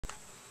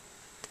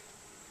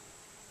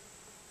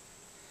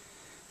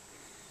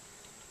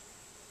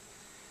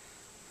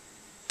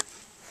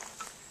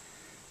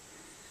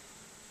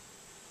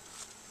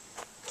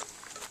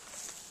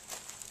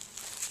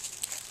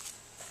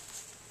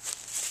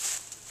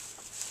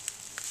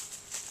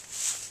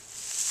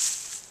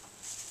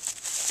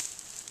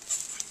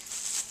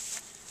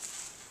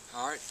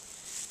Alright,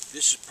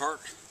 this is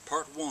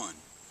part one.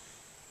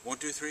 1,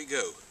 2, 3,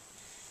 go.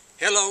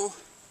 Hello,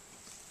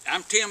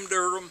 I'm Tim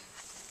Durham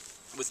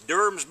with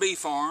Durham's Bee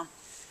Farm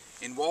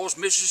in Walls,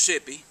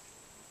 Mississippi.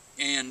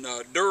 And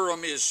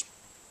Durham is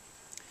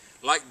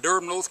like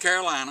Durham, North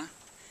Carolina.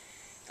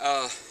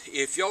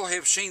 If y'all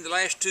have seen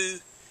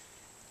the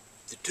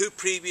two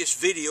previous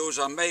videos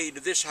I made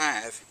of this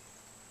hive,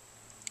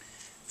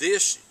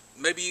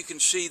 maybe you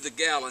can see the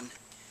gallon.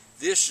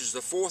 This is the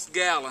 4th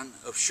gallon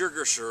of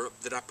sugar syrup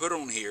that I put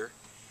on here.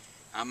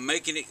 I'm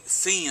making it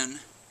thin.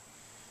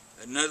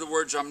 In other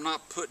words, I'm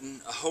not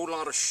putting a whole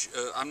lot of,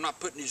 I'm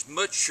not putting as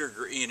much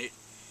sugar in it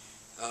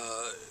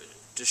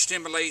to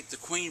stimulate the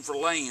queen for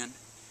laying.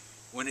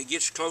 When it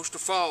gets close to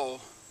fall,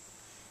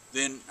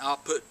 then I'll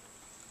put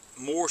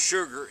more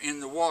sugar in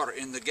the water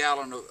in the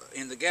gallon.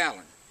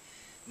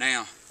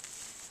 Now,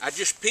 I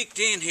just peeked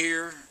in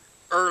here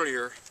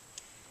earlier,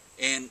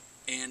 and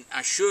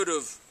I should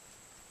have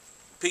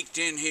peeked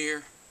in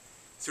here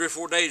 3 or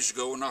 4 days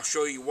ago, and I'll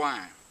show you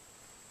why.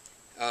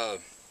 All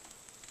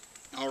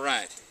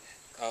right.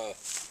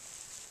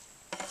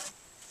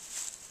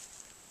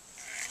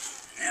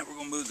 Now we're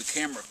going to move the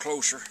camera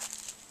closer.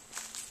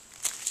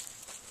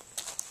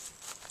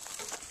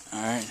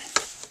 All right.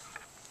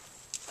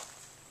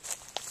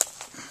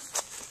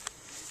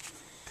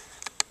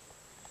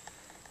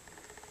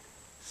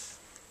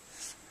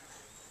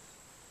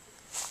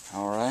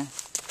 All right.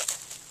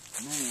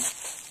 Now,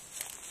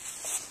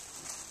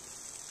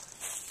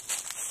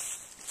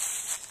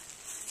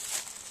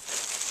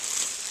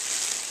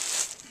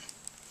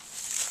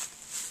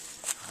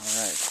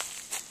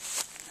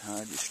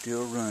 alright, it's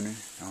still running.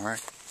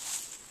 Alright.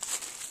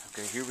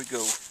 Okay, here we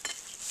go.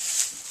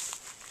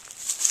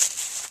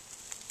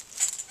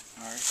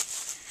 Alright.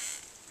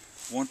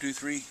 1, 2,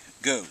 3,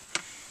 go.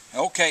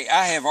 Okay,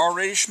 I have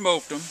already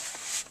smoked them,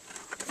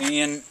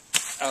 and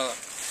I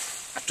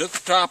took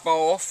the top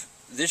off.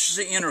 This is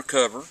the inner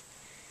cover,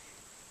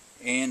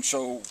 and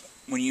so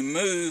when you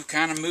move,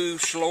 kind of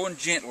move slow and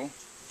gently.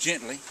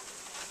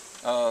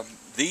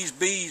 These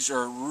bees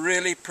are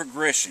really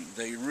progressing.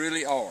 They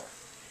really are.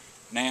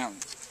 Now,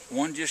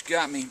 one just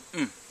got me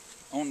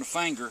on the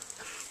finger.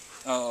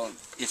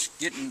 It's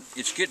getting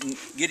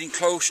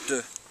close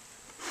to.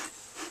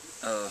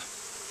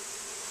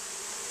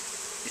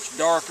 It's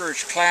darker.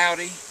 It's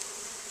cloudy.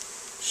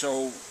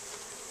 So,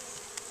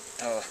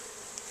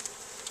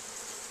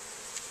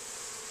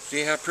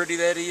 see how pretty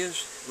that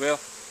is? Well,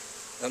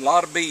 a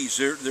lot of bees.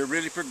 They're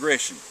really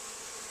progressing.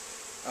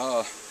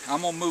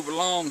 I'm gonna move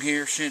along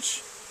here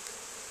since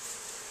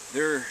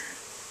they're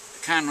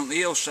kind of on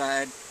the ill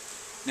side.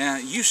 Now,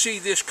 you see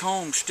this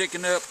comb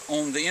sticking up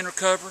on the inner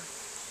cover?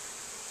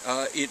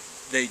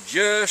 They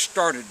just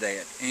started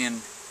that,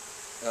 and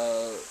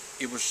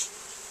it was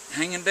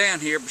hanging down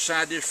here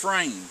beside this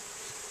frame,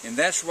 and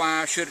that's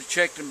why I should have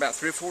checked them about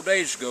 3 or 4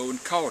 days ago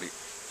and caught it.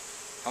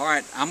 All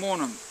right, I'm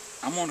gonna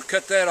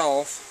cut that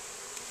off,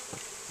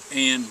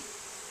 and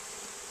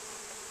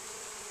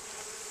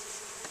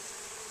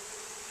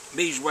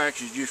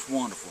beeswax is just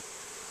wonderful.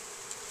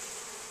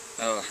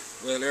 Well,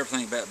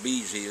 everything about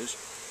bees is.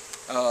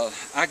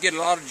 I get a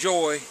lot of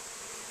joy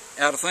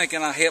out of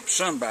thinking I helped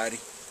somebody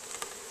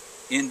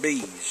in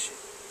bees.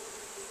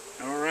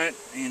 Alright,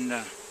 and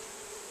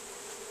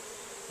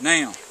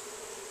now,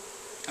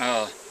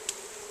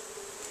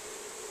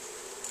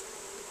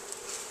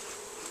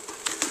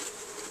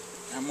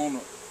 I'm going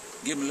to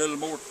give them a little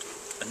more,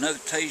 another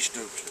taste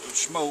of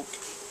smoke.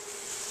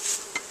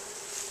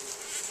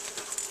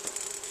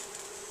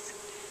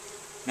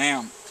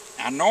 Now,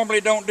 I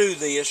normally don't do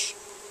this.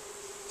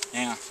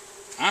 Now,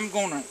 I'm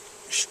going to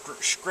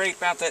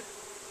scrape out that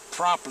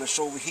propolis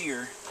over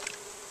here.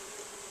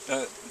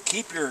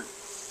 Keep your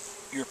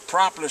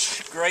propolis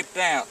scraped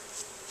out.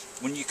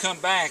 When you come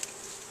back,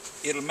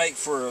 it'll make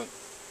for a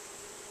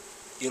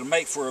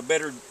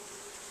better,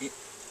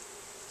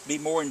 be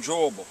more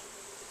enjoyable.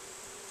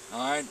 All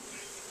right.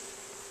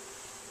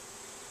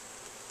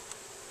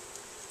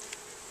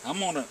 I'm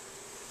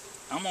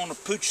gonna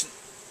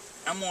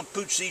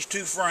pooch these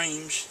 2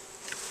 frames.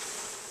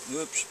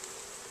 Whoops,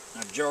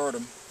 I jarred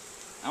them.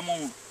 I'm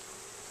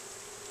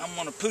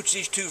gonna pooch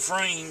these 2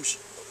 frames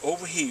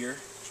over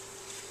here.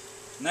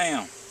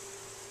 Now,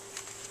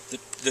 the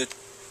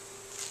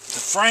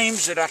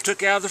frames that I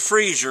took out of the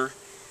freezer,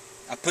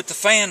 I put the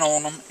fan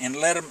on them and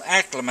let them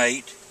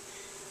acclimate,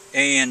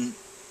 and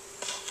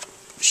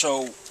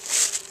so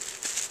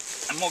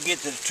I'm gonna get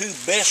the 2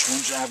 best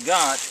ones I've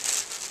got,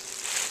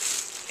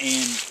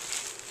 and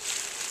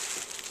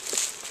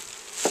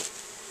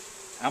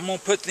I'm gonna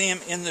put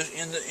them in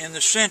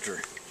the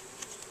center.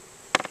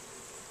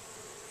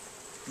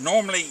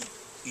 Normally,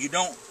 you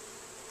don't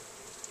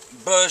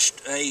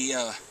bust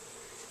the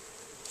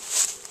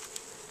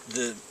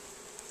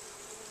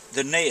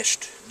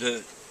nest.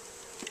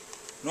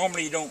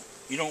 Normally you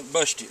don't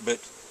bust it, but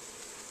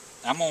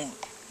I'm gonna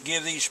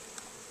give these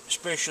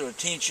special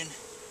attention.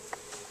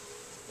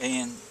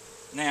 And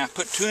now I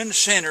put 2 in the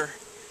center,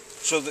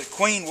 so the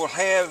queen will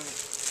have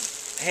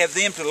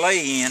them to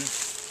lay in,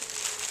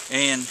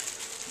 and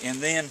And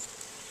then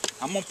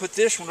I'm going to put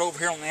this one over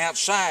here on the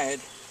outside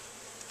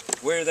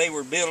where they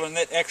were building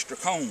that extra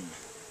comb.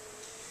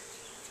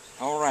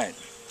 Alright,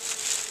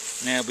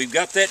 now we've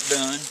got that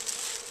done,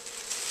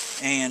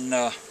 and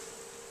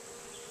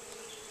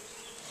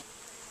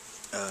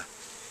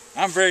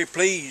I'm very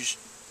pleased.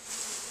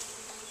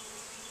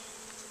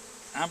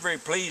 I'm very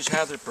pleased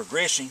how they're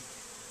progressing.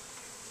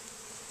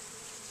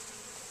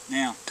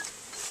 Now,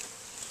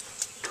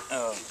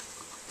 I'll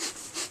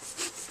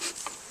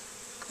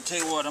tell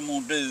you what I'm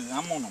going to do.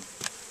 I'm going to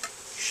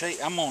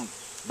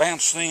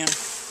bounce them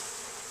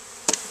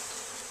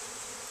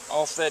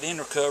off that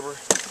inner cover,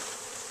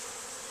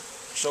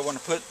 so when I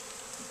put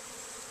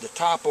the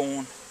top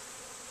on,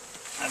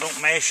 I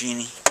don't mash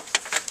any.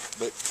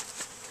 But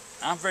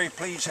I'm very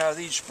pleased how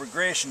these are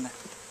progressing.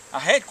 I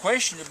had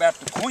questions about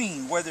the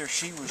queen, whether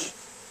she was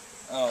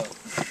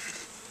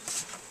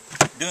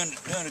doing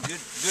a good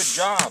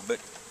job, but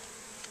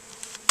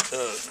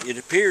it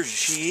appears that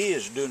she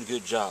is doing a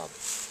good job.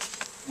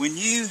 When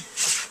you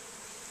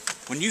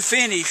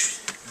finish,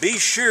 be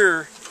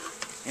sure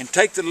and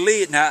take the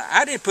lid. Now,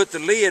 I didn't put the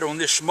lid on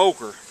this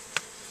smoker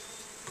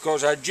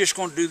because I'm just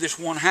going to do this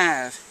one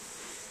hive.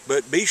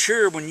 But be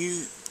sure when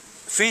you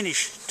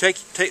finish,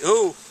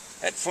 oh,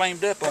 that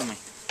flamed up on me.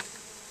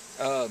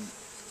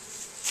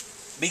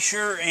 Be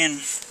sure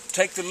and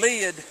take the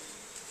lid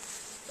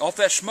off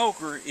that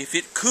smoker. If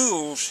it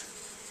cools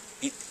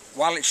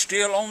while it's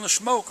still on the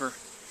smoker,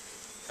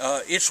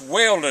 it's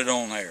welded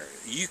on there.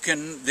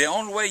 The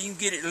only way you can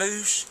get it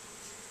loose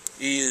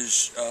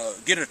is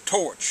get a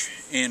torch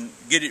and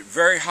get it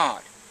very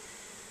hot.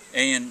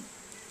 And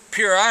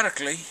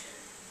periodically,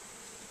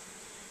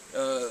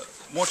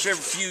 once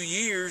every few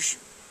years,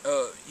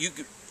 you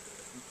could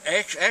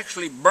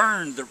actually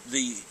burn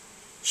the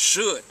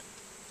soot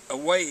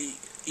away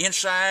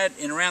inside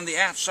and around the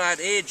outside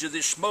edge of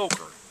this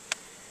smoker.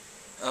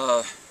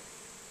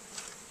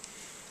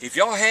 If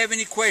y'all have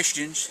any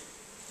questions,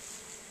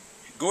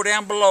 go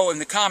down below in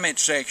the comment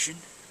section.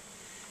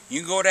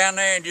 You can go down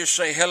there and just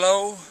say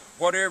hello,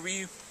 whatever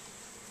you.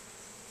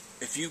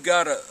 If you've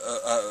got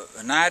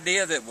an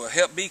idea that will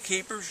help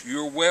beekeepers,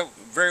 you're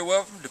very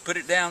welcome to put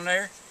it down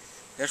there.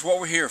 That's what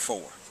we're here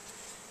for.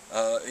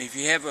 If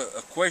you have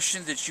a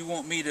question that you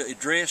want me to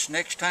address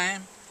next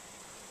time,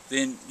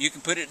 then you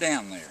can put it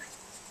down there.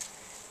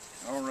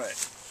 All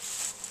right.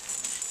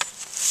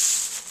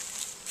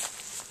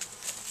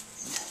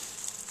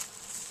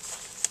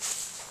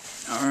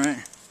 All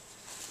right.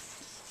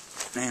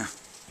 Now,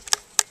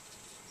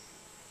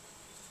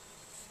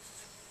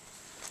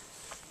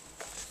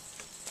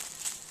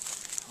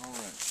 all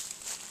right.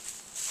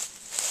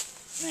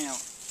 Now,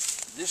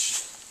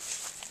 this.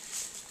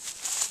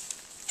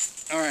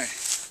 All right.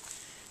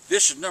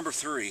 This is number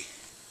 3.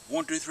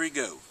 1, 2, 3,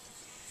 go.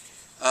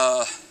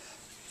 All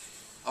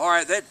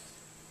right.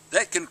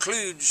 That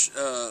concludes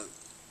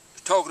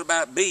talking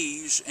about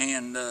bees,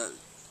 and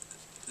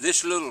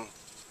this little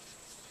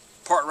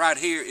part right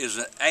here is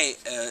an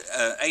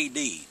AD.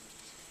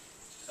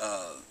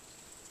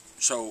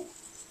 So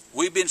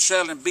we've been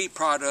selling bee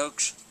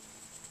products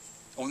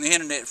on the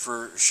internet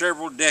for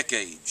several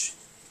decades,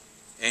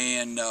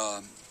 and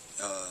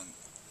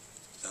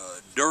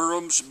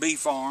Durham's Bee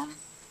Farm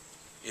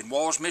in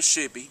Walls,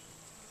 Mississippi,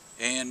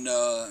 and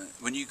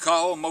when you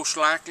call, most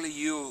likely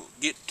you'll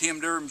get Tim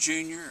Durham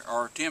Jr.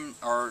 or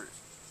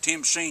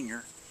Tim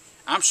Sr.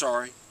 I'm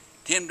sorry,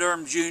 Tim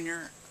Durham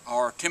Jr.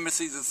 or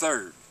Timothy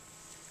III.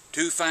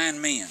 2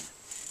 fine men.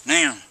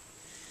 Now,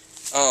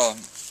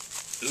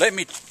 let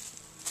me.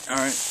 All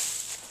right.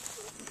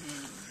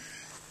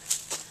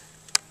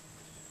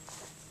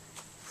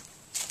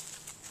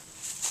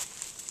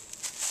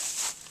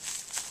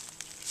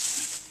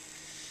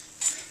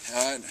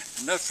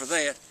 Enough for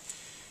that.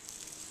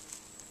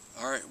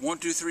 All right, 1,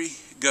 2, 3,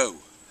 go.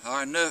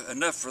 All right,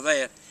 enough for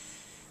that.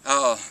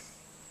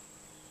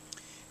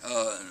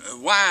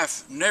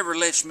 Wife never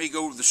lets me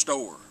go to the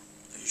store.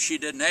 She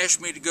didn't ask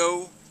me to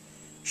go.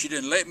 She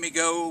didn't let me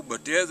go.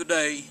 But the other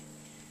day,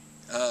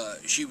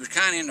 she was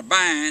kind of in a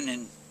bind,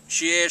 and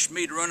she asked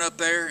me to run up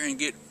there and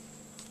get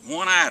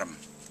one item.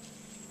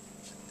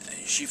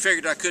 She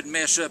figured I couldn't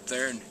mess up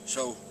there, and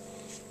so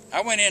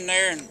I went in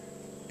there,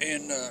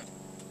 and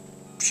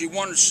she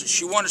wanted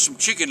some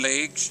chicken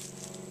legs,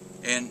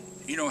 and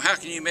you know, how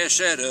can you mess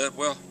that up?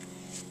 Well,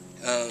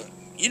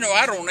 you know,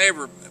 I don't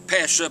ever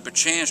pass up a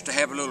chance to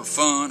have a little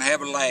fun,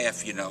 have a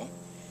laugh, you know.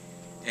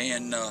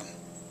 And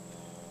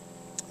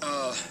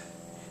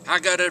I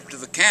got up to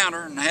the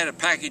counter and I had a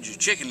package of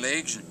chicken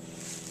legs, and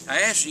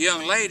I asked the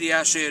young lady,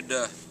 I said,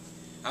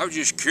 I was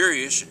just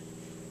curious,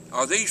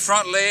 are these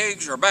front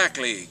legs or back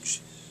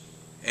legs?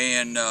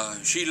 And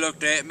she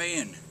looked at me,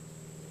 and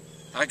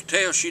I could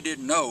tell she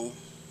didn't know.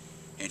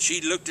 And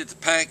she looked at the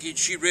package,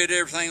 she read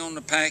everything on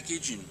the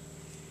package, and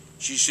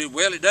she said,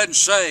 well, it doesn't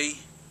say.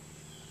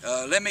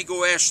 Let me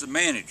go ask the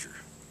manager.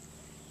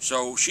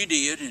 So she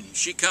did, and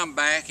she come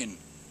back, and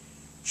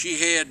she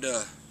had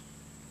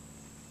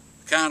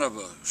kind of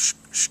a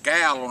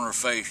scowl on her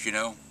face, you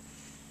know.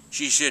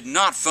 She said,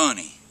 not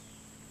funny.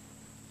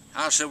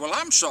 I said, well,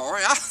 I'm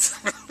sorry. I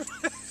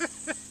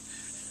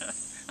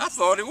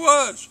thought it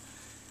was.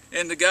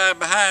 And the guy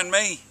behind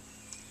me,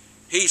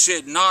 he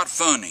said, not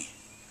funny,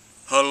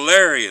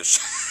 hilarious.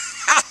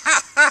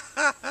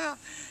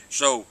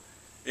 So,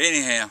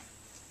 anyhow,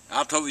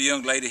 I told the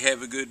young lady,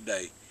 have a good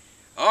day.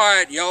 All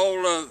right,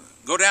 y'all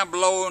go down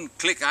below and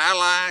click I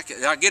like.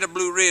 I'll get a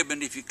blue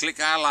ribbon if you click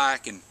I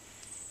like.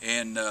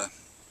 And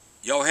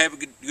y'all have a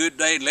good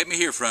day and let me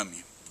hear from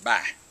you.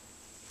 Bye.